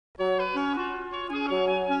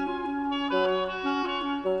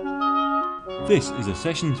This is a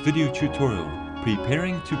Sessions video tutorial,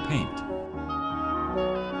 Preparing to Paint.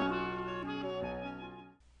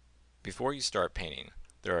 Before you start painting,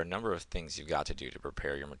 there are a number of things you've got to do to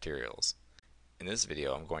prepare your materials. In this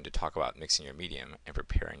video, I'm going to talk about mixing your medium and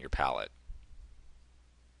preparing your palette.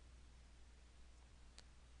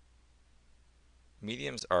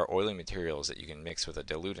 Mediums are oily materials that you can mix with a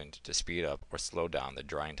diluent to speed up or slow down the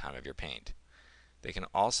drying time of your paint. They can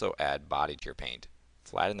also add body to your paint,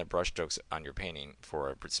 flatten the brushstrokes on your painting for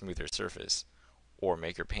a smoother surface, or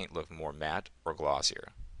make your paint look more matte or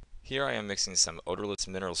glossier. Here I am mixing some odorless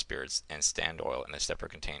mineral spirits and stand oil in a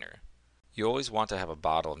separate container. You always want to have a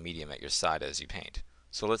bottle of medium at your side as you paint,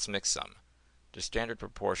 so let's mix some. The standard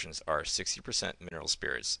proportions are 60% mineral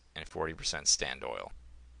spirits and 40% stand oil.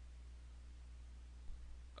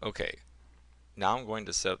 Okay, now I'm going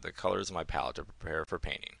to set up the colors of my palette to prepare for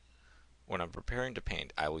painting. When I'm preparing to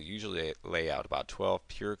paint, I will usually lay out about 12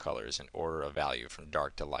 pure colors in order of value from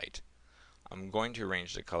dark to light. I'm going to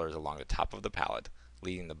arrange the colors along the top of the palette,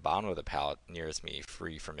 leaving the bottom of the palette nearest me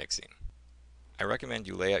free for mixing. I recommend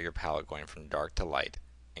you lay out your palette going from dark to light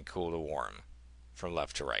and cool to warm, from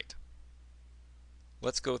left to right.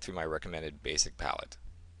 Let's go through my recommended basic palette.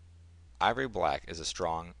 Ivory black is a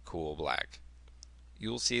strong, cool black. You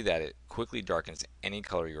will see that it quickly darkens any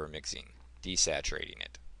color you are mixing, desaturating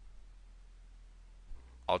it.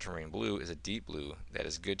 Ultramarine blue is a deep blue that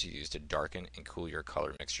is good to use to darken and cool your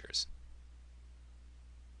color mixtures.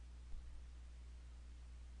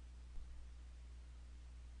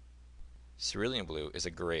 Cerulean blue is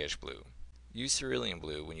a grayish blue. Use cerulean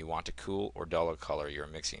blue when you want to cool or dull a color you are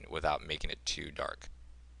mixing without making it too dark.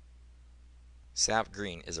 Sap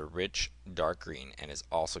green is a rich, dark green and is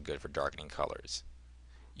also good for darkening colors.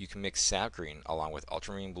 You can mix sap green along with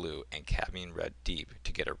ultramarine blue and cadmium red deep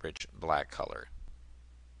to get a rich black color.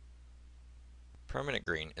 Permanent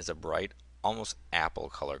green is a bright, almost apple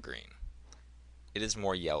color green. It is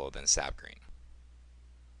more yellow than sap green.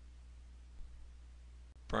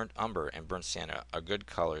 Burnt umber and burnt sienna are good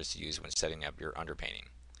colors to use when setting up your underpainting.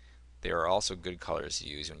 They are also good colors to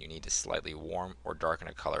use when you need to slightly warm or darken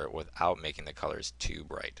a color without making the colors too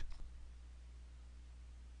bright.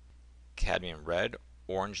 Cadmium red,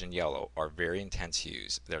 orange, and yellow are very intense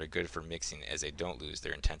hues that are good for mixing as they don't lose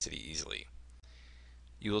their intensity easily.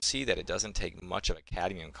 You will see that it doesn't take much of a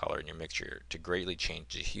cadmium color in your mixture to greatly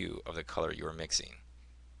change the hue of the color you are mixing.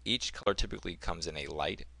 Each color typically comes in a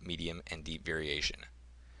light, medium, and deep variation.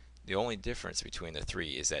 The only difference between the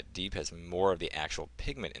three is that deep has more of the actual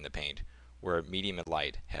pigment in the paint, where medium and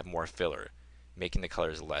light have more filler, making the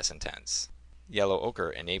colors less intense. Yellow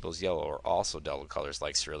ochre and Naples yellow are also dull colors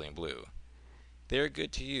like cerulean blue. They are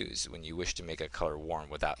good to use when you wish to make a color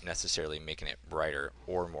warm without necessarily making it brighter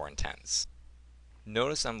or more intense.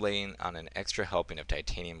 Notice I'm laying on an extra helping of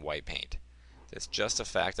titanium white paint. That's just a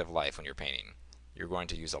fact of life when you're painting. You're going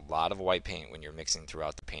to use a lot of white paint when you're mixing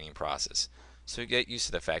throughout the painting process, so get used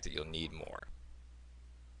to the fact that you'll need more.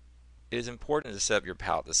 It is important to set up your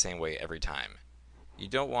palette the same way every time. You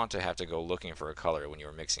don't want to have to go looking for a color when you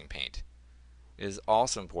are mixing paint. It is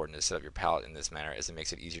also important to set up your palette in this manner as it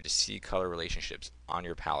makes it easier to see color relationships on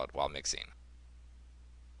your palette while mixing.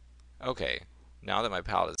 Okay, now that my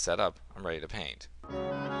palette is set up, I'm ready to paint.